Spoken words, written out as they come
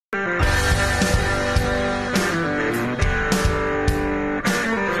So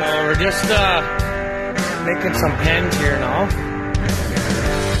we're just making some pens here now.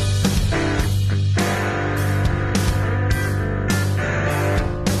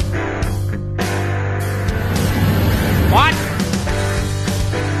 What?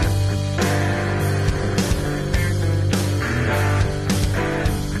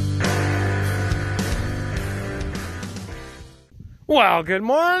 Well, good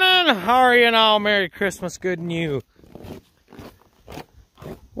morning. How are you now? Merry Christmas, good and you.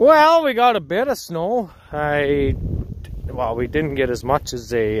 Well, we got a bit of snow. Well, we didn't get as much as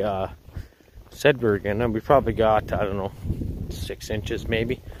they said we were gonna. We probably got, I don't know, 6 inches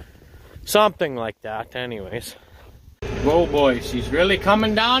maybe. Something like that, anyways. Whoa, boys, she's really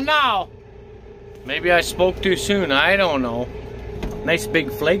coming down now. Maybe I spoke too soon, I don't know. Nice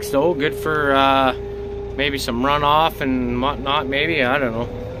big flakes though, good for maybe some runoff and whatnot, maybe, I don't know.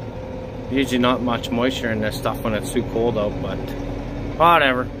 Usually not much moisture in this stuff when it's too cold out, but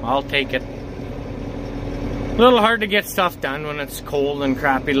whatever, I'll take it. A little hard to get stuff done when it's cold and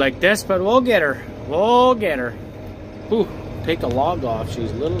crappy like this, but we'll get her. We'll get her. Ooh, take the log off,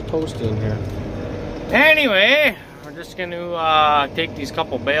 she's a little toasty in here. Anyway, we're just gonna take these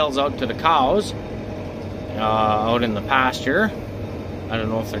couple bales out to the cows out in the pasture. I don't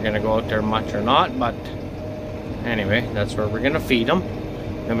know if they're gonna go out there much or not, but anyway, that's where we're gonna feed them.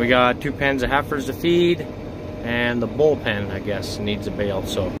 Then we got 2 pens of heifers to feed, and the bull pen, I guess, needs a bale.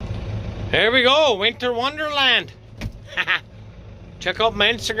 So here we go, winter wonderland. Check out my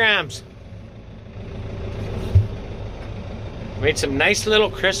Instagrams. Made some nice little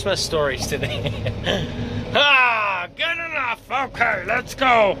Christmas stories today. Good enough. Okay, let's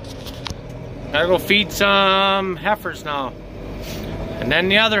go. Gotta go feed some heifers now. And then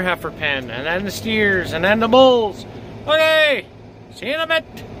the other heifer pen, and then the steers, and then the bulls. Okay, see you in a bit.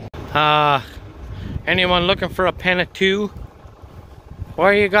 Anyone looking for a pen of 2? Why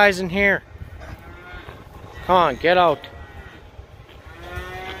are you guys in here? Come on, get out.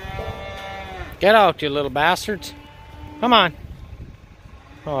 Get out, you little bastards. Come on.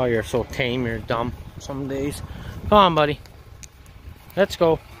 Oh, you're so tame, you're dumb some days. Come on, buddy. Let's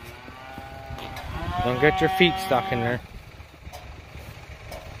go. Don't get your feet stuck in there.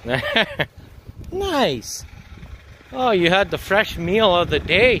 Nice. Oh, you had the fresh meal of the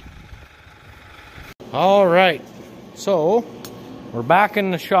day. All right, so we're back in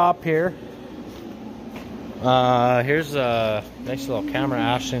the shop here. Here's a nice little camera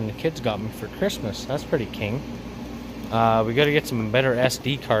Ashley and the kids got me for Christmas. That's pretty king. We got to get some better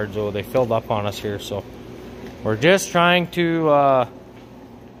SD cards though. They filled up on us here, so we're just trying to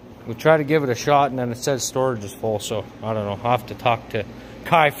we try to give it a shot, and then it says storage is full, so I don't know. I'll have to talk to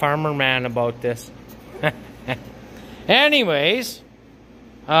Kai Farmer Man about this. Anyways,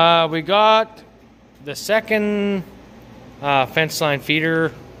 we got the second Fenceline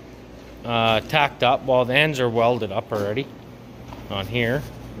feeder tacked up. Well, the ends are welded up already on here.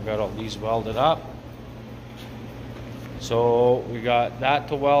 We got all these welded up. So we got that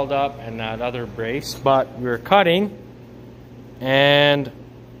to weld up and that other brace, but we were cutting, and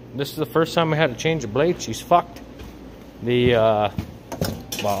this is the first time we had to change a blade. She's fucked. The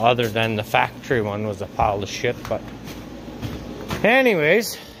well, other than the factory one was a pile of shit, but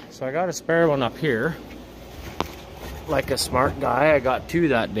anyways, so I got a spare one up here. Like a smart guy, I got 2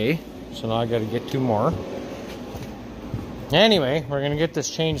 that day, so now I got to get 2 more. Anyway, we're gonna get this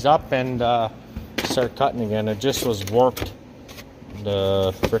changed up and start cutting again. It just was warped.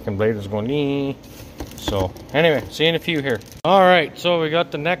 The frickin' blade was going ee. So anyway, see you in a few here. All right, so we got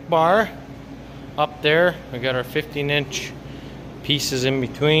the neck bar up there. We got our 15-inch pieces in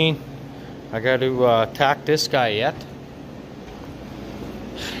between. I got to tack this guy yet.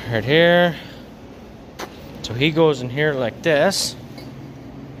 Right here. So he goes in here like this,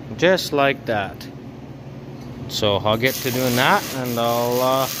 just like that. So I'll get to doing that, and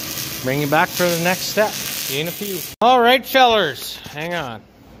I'll bring you back for the next step. See you in a few. All right, fellers, hang on.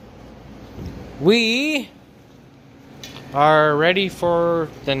 We are ready for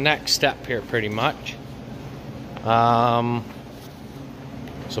the next step here, pretty much.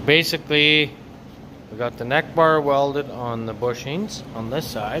 So basically, we got the neck bar welded on the bushings on this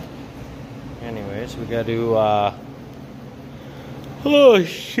side. Anyways, we got to oh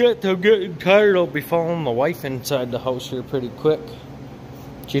shit, I'm getting tired. I'll be following the wife inside the house here pretty quick.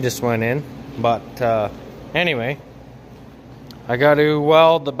 She just went in, but anyway, I got to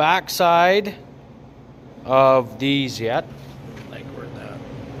weld the back side of these yet, like where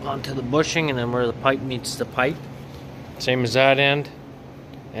the onto the bushing, and then where the pipe meets the pipe, same as that end.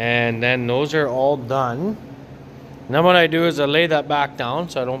 And then those are all done. And then what I do is I lay that back down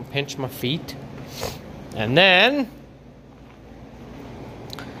so I don't pinch my feet. And then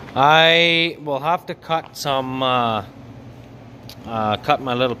I will have to cut some, cut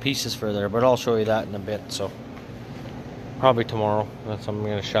my little pieces for there, but I'll show you that in a bit. So probably tomorrow. I'm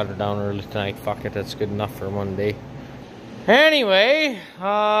gonna shut her down early tonight. Fuck it, that's good enough for one day. Anyway,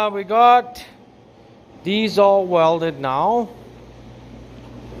 we got these all welded now.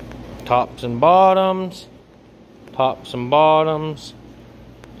 Tops and bottoms,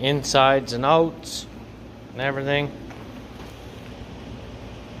 insides and outs, and everything.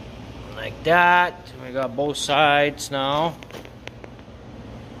 Like that. We got both sides now.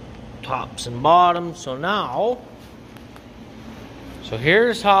 Tops and bottoms. So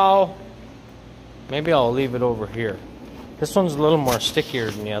here's how, maybe I'll leave it over here. This one's a little more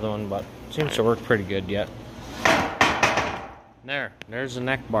stickier than the other one, but seems to work pretty good yet. There's the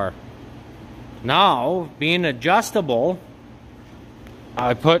neck bar. Now, being adjustable,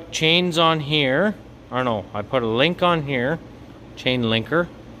 I put chains on here, or no, I put a link on here, chain linker.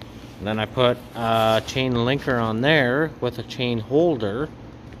 And then I put a chain linker on there with a chain holder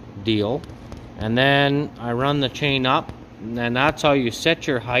deal. And then I run the chain up, and then that's how you set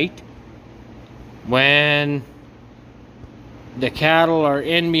your height when the cattle are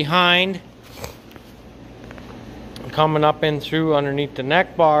in behind, coming up in through underneath the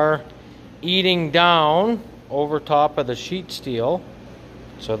neck bar, eating down over top of the sheet steel.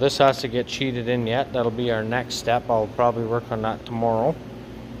 So this has to get sheeted in yet. That'll be our next step. I'll probably work on that tomorrow,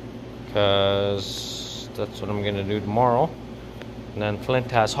 because that's what I'm gonna do tomorrow. And then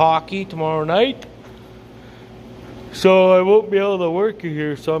Flint has hockey tomorrow night, so I won't be able to work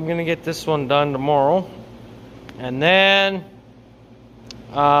here, so I'm gonna get this one done tomorrow. And then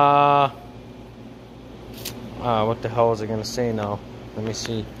what the hell was I gonna say now? Let me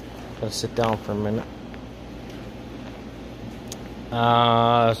see. Gotta sit down for a minute.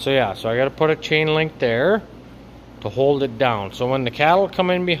 So I gotta put a chain link there to hold it down. So when the cattle come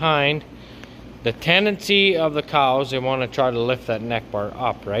in behind, the tendency of the cows, they want to try to lift that neck bar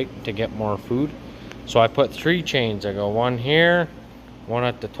up, right, to get more food. So I put 3 chains. I go one here, one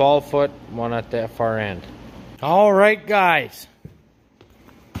at the 12-foot, one at the far end. All right, guys.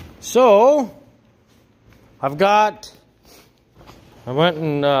 So I went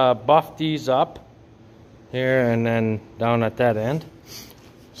and buffed these up here and then down at that end.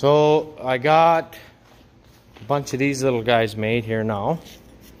 So I got a bunch of these little guys made here now.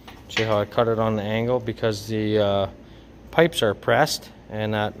 See how I cut it on the angle, because the pipes are pressed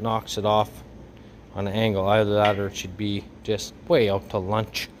and that knocks it off on the angle. Either that or it should be just way out to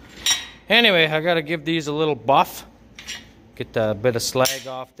lunch. Anyway, I gotta give these a little buff. Get a bit of slag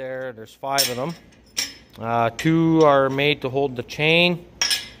off there. There's 5 of them. 2 are made to hold the chain,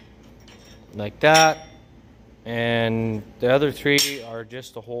 like that. And the other 3 are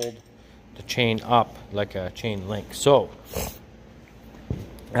just to hold the chain up, like a chain link. So,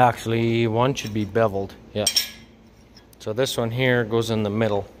 actually, one should be beveled. Yeah. So this one here goes in the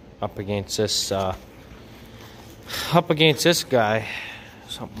middle, up against this guy.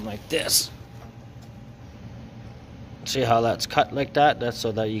 Something like this. See how that's cut like that? That's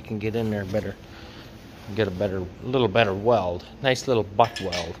so that you can get in there better. Get a little better weld. Nice little butt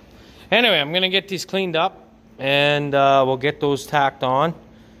weld. Anyway, I'm gonna get these cleaned up, and we'll get those tacked on,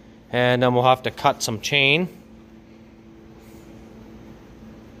 and then we'll have to cut some chain.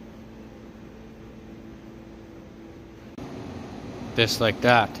 This like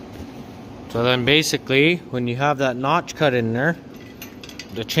that. So then basically, when you have that notch cut in there,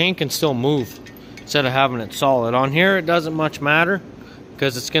 the chain can still move instead of having it solid. On here it doesn't much matter,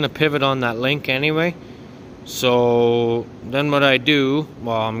 because it's going to pivot on that link anyway. So then what I do,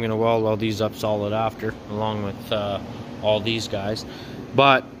 well, I'm going to weld all these up solid after, along with all these guys.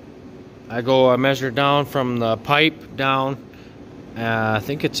 But I measure down from the pipe down, I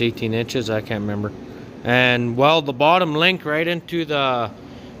think it's 18 inches, I can't remember. And weld the bottom link right into the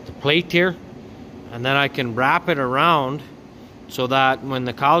plate here, and then I can wrap it around so that when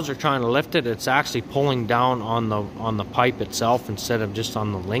the cows are trying to lift it, it's actually pulling down on the pipe itself instead of just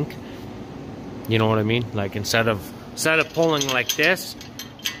on the link. You know what I mean? Like instead of pulling like this,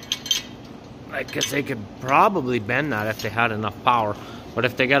 I guess they could probably bend that if they had enough power. But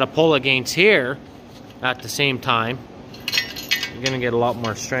if they got to pull against here at the same time, you're gonna get a lot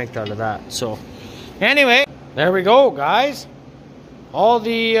more strength out of that. So anyway, there we go, guys. All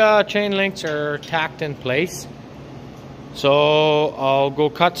the chain links are tacked in place. So I'll go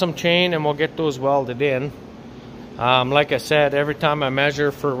cut some chain and we'll get those welded in. Like I said, every time I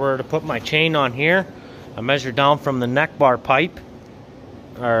measure for where to put my chain on here, I measure down from the neck bar pipe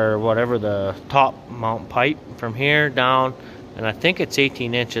or whatever, the top mount pipe from here down, and I think it's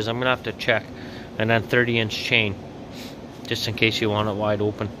 18 inches. I'm gonna have to check. And then 30-inch chain, just in case you want it wide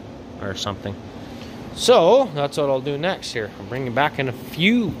open or something. So that's what I'll do next here. I'll bring you back in a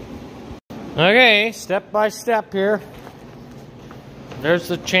few. Okay, step by step here. There's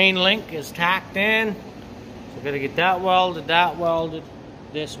the chain link is tacked in. So gotta get that welded,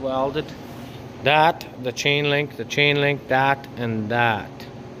 this welded, that, the chain link, that, and that.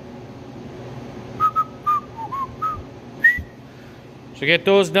 So get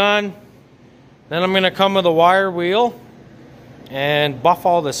those done. Then I'm gonna come with a wire wheel and buff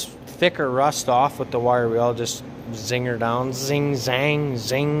all this thicker rust off with the wire wheel. Just zinger down, zing, zang,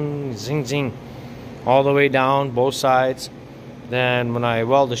 zing, zing, zing, all the way down, both sides. Then when I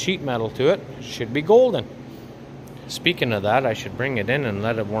weld the sheet metal to it, it should be golden. Speaking of that, I should bring it in and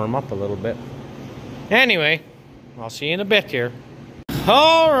let it warm up a little bit. Anyway, I'll see you in a bit here.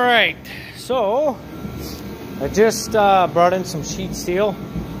 All right, so I just brought in some sheet steel,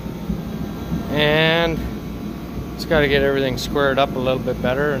 and just got to get everything squared up a little bit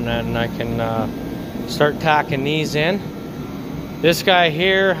better, and then I can start tacking these in. This guy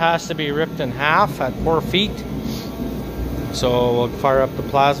here has to be ripped in half at 4 feet. So we'll fire up the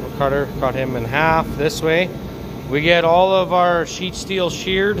plasma cutter, cut him in half this way. We get all of our sheet steel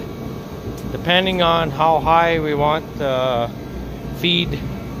sheared, depending on how high we want the feed,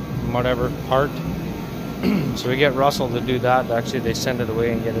 whatever part. So we get Russell to do that. Actually, they send it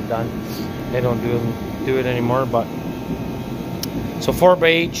away and get it done. They don't do it anymore. But so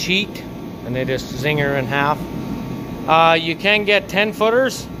 4x8 sheet, and they just zinger in half. You can get 10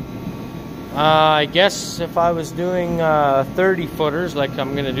 footers. I guess if I was doing 30 footers like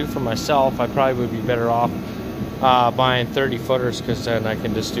I'm gonna do for myself, I probably would be better off buying 30 footers, because then I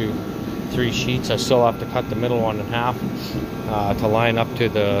can just do 3 sheets. I still have to cut the middle one in half to line up to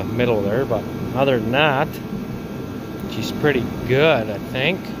the middle there, but other than that, she's pretty good, I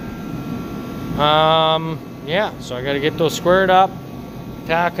think. Yeah, so I got to get those squared up,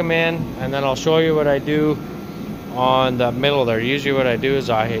 tack them in, and then I'll show you what I do on the middle there. Usually what I do is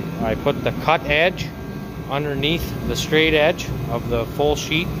I put the cut edge underneath the straight edge of the full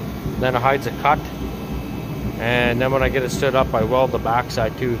sheet, then it hides a cut. And then when I get it stood up, I weld the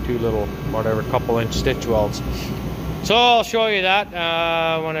backside too, 2 little, whatever, couple-inch stitch welds. So I'll show you that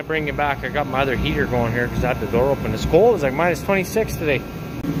when I bring you back. I got my other heater going here because I had the door open. It's cold. It's like minus 26 today.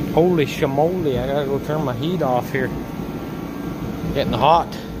 Holy shamoly, I gotta go turn my heat off here. Getting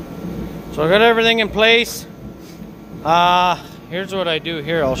hot. So I got everything in place. Here's what I do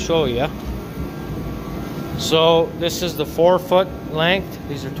here. I'll show you. So this is the 4-foot length.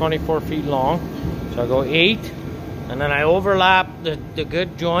 These are 24 feet long. So I go 8, and then I overlap the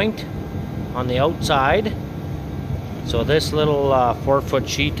good joint on the outside. So this little 4-foot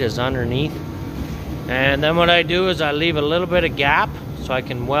sheet is underneath. And then what I do is I leave a little bit of gap so I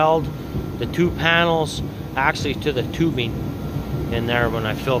can weld the 2 panels actually to the tubing in there when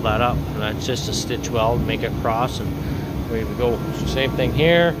I fill that up. And that's just a stitch weld, make it cross, and away we go. So same thing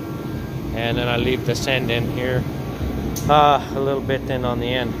here. And then I leave this end in here, a little bit in on the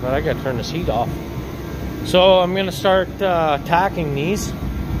end. But I gotta turn this heat off. So I'm gonna start tacking these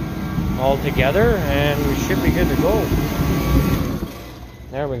all together, and we should be good to go.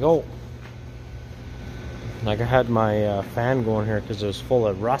 There we go. Like, I had my fan going here because it was full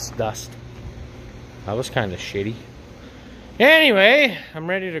of rust dust. That was kind of shitty. Anyway, I'm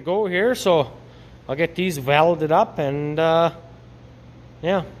ready to go here, so I'll get these welded up, and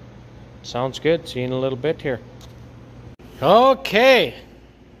yeah, sounds good. See you in a little bit here. Okay,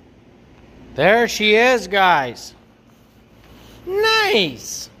 there she is, guys.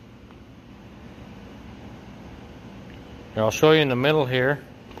 Nice. Here, I'll show you in the middle here.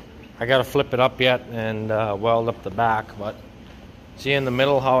 I gotta flip it up yet and weld up the back, but see in the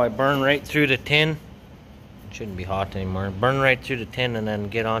middle how I burn right through the tin? It shouldn't be hot anymore. Burn right through the tin and then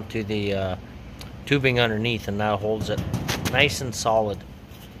get onto the tubing underneath, and that holds it nice and solid.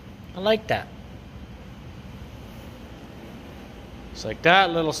 I like that. It's like that,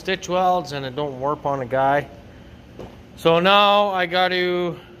 little stitch welds, and it don't warp on a guy. So now I got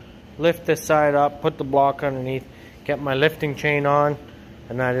to lift this side up, put the block underneath, get my lifting chain on,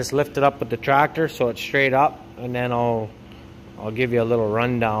 and I just lift it up with the tractor so it's straight up, and then I'll give you a little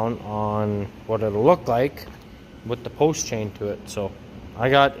rundown on what it'll look like with the post chain to it. So I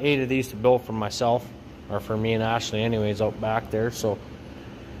got 8 of these to build for myself, or for me and Ashley anyways, out back there. So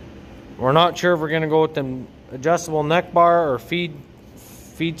we're not sure if we're gonna go with the adjustable neck bar or feed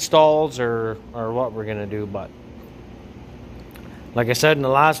stalls or what we're gonna do, but like I said in the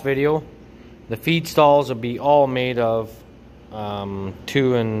last video, the feed stalls will be all made of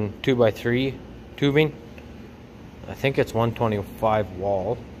 2x3 tubing. I think it's 125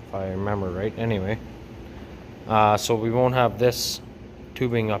 wall, if I remember right. Anyway, so we won't have this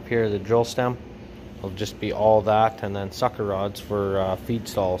tubing up here, the drill stem. It'll just be all that, and then sucker rods for feed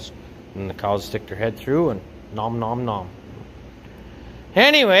stalls, and the cows stick their head through and nom nom nom.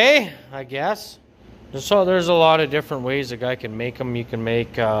 Anyway, I guess so. There's a lot of different ways a guy can make them. You can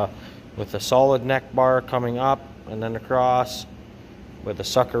make with a solid neck bar coming up and then across, with a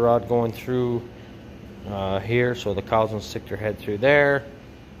sucker rod going through here, so the cows will stick their head through there.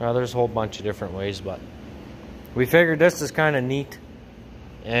 There's a whole bunch of different ways, but we figured this is kind of neat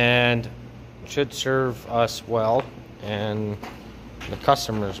and should serve us well and the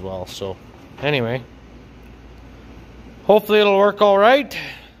customers well. So anyway, hopefully it'll work all right.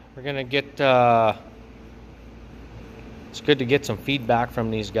 We're gonna get it's good to get some feedback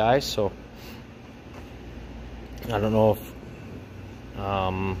from these guys. So I don't know if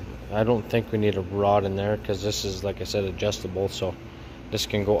I don't think we need a rod in there, because this is, like I said, adjustable, so this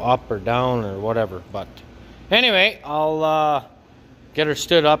can go up or down or whatever. But anyway, I'll get her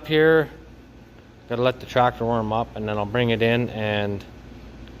stood up here. Gotta let the tractor warm up, and then I'll bring it in and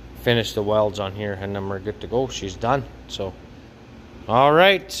finish the welds on here, and then we're good to go. She's done. So all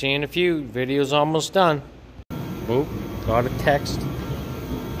right, see you in a few. Video's almost done. Oop, got a text.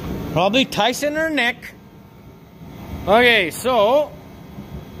 Probably Tyson or Nick. Okay, so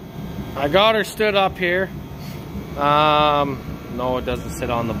I got her stood up here. No, it doesn't sit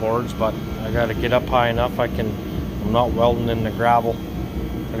on the boards, but I gotta get up high enough. I'm not welding in the gravel.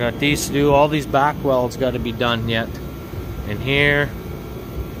 I got these to do. All these back welds got to be done yet. In here,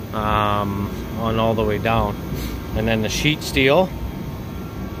 on all the way down, and then the sheet steel.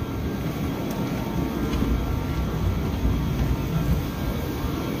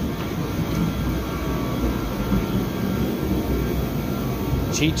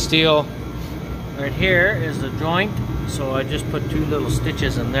 Sheet steel right here is the joint, so I just put 2 little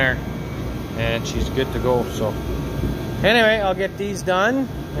stitches in there and she's good to go. So anyway, I'll get these done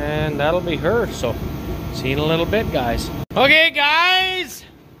and that'll be her. So see you in a little bit, guys. Okay, guys,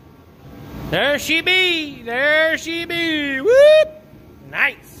 there she be, there she be. Whoop,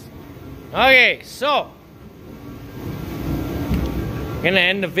 nice. Okay, so gonna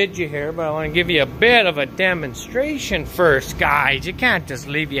end the video here, but I want to give you a bit of a demonstration first, guys. You can't just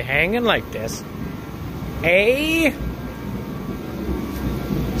leave you hanging like this, eh?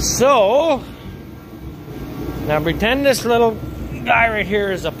 So now pretend this little guy right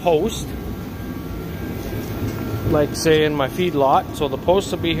here is a post, like say in my feed lot. So the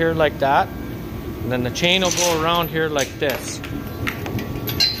post will be here like that, and then the chain will go around here like this.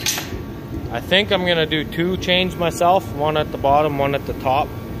 I think I'm gonna do 2 chains myself, one at the bottom, one at the top,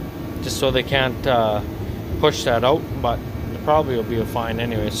 just so they can't push that out, but it probably will be fine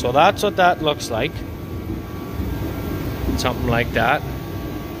anyway. So that's what that looks like. Something like that.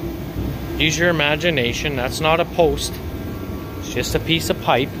 Use your imagination. That's not a post, it's just a piece of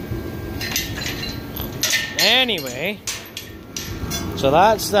pipe. Anyway, so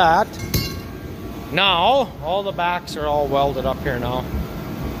that's that. Now all the backs are all welded up here now.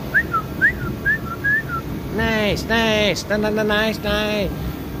 Nice, nice, nice, nice.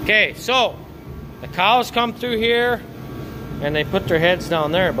 Okay, so the cows come through here and they put their heads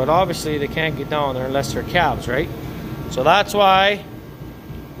down there, but obviously they can't get down there unless they're calves, right? So that's why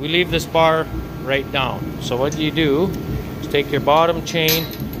we leave this bar right down. So what you do is take your bottom chain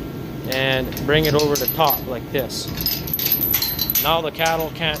and bring it over the top like this. Now the cattle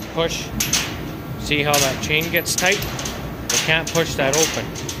can't push. See how that chain gets tight? They can't push that open.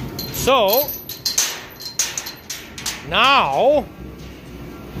 So now,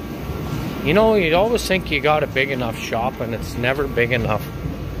 you know, you'd always think you got a big enough shop, and it's never big enough.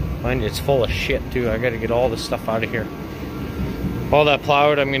 Mind you, it's full of shit too. I gotta get all this stuff out of here. All that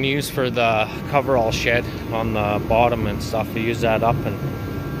plywood I'm gonna use for the coverall shed on the bottom and stuff, to use that up, and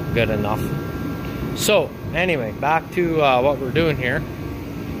good enough. So anyway, back to what we're doing here.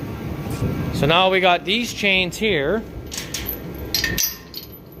 So now we got these chains here.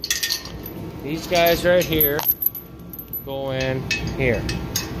 These guys right here go in here,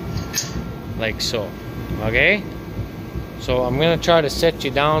 like so. Okay, so I'm gonna try to set you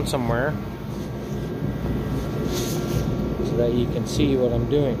down somewhere so that you can see what I'm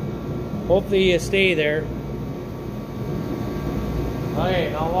doing. Hopefully you stay there. Okay,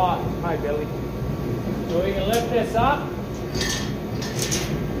 now watch. Hi, Billy. So we can lift this up,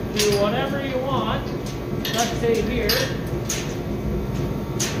 do whatever you want, let's say here,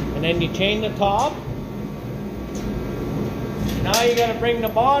 and then you chain the top. Now you gotta bring the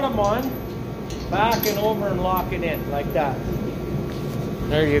bottom one back and over and lock it in like that.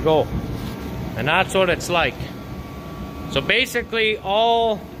 There you go. And that's what it's like. So basically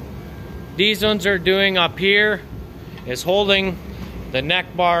all these ones are doing up here is holding the neck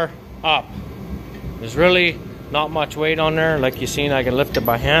bar up. There's really not much weight on there. Like you seen, I can lift it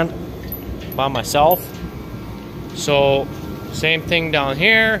by hand, by myself. So same thing down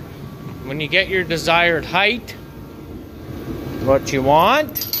here. When you get your desired height, what you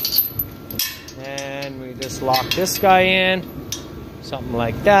want, and we just lock this guy in, something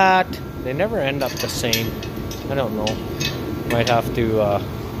like that. They never end up the same. I don't know. Might have to,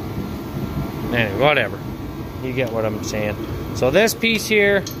 anyway, whatever. You get what I'm saying. So this piece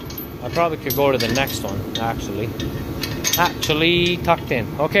here, I probably could go to the next one, actually. Actually tucked in.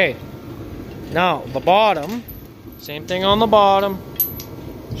 Okay. Now, the bottom, same thing on the bottom.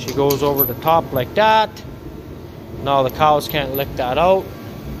 She goes over the top like that. Now the cows can't lick that out.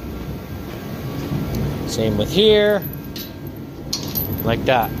 Same with here. Like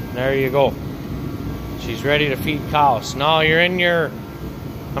that. There you go. She's ready to feed cows. Now you're in your,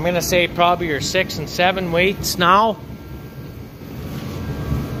 I'm gonna say probably your 6 and 7 weights now.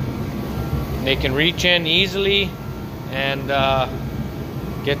 They can reach in easily and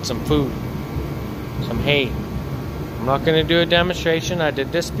get some food, some hay. I'm not gonna do a demonstration. I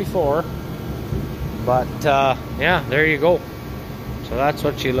did this before, but yeah, there you go. So that's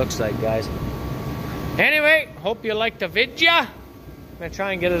what she looks like, guys. Anyway, hope you liked the video. I'm gonna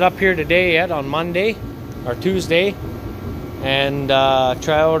try and get it up here today yet on Monday or Tuesday, and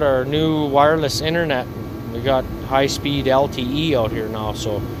try out our new wireless internet. We got high-speed LTE out here now,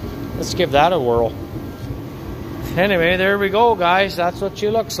 so let's give that a whirl. Anyway, there we go, guys. That's what she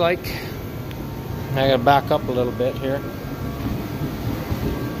looks like. I gotta back up a little bit here.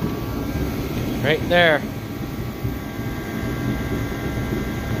 Right there.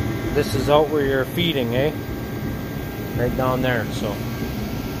 This is out where you're feeding, eh? Right down there, so.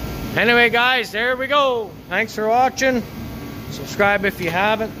 Anyway, guys, there we go. Thanks for watching. Subscribe if you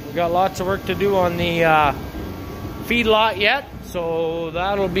haven't. We got lots of work to do on the feed lot yet, so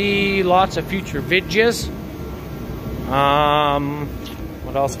that'll be lots of future videos.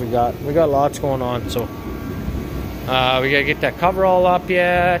 What else we got? We got lots going on, so we gotta get that cover all up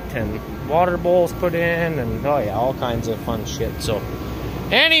yet, and water bowls put in, and oh yeah, all kinds of fun shit. So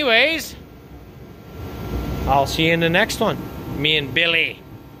anyways, I'll see you in the next one. Me and Billy.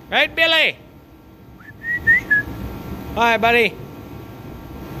 Right, Billy? Hi, buddy.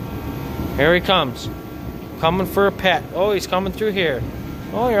 Here he comes. Coming for a pet. Oh, he's coming through here.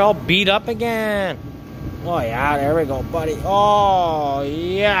 Oh, you're all beat up again. Oh, yeah, there we go, buddy. Oh,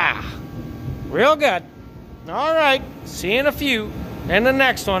 yeah. Real good. All right. See you in a few. And the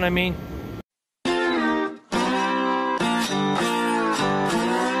next one, I mean.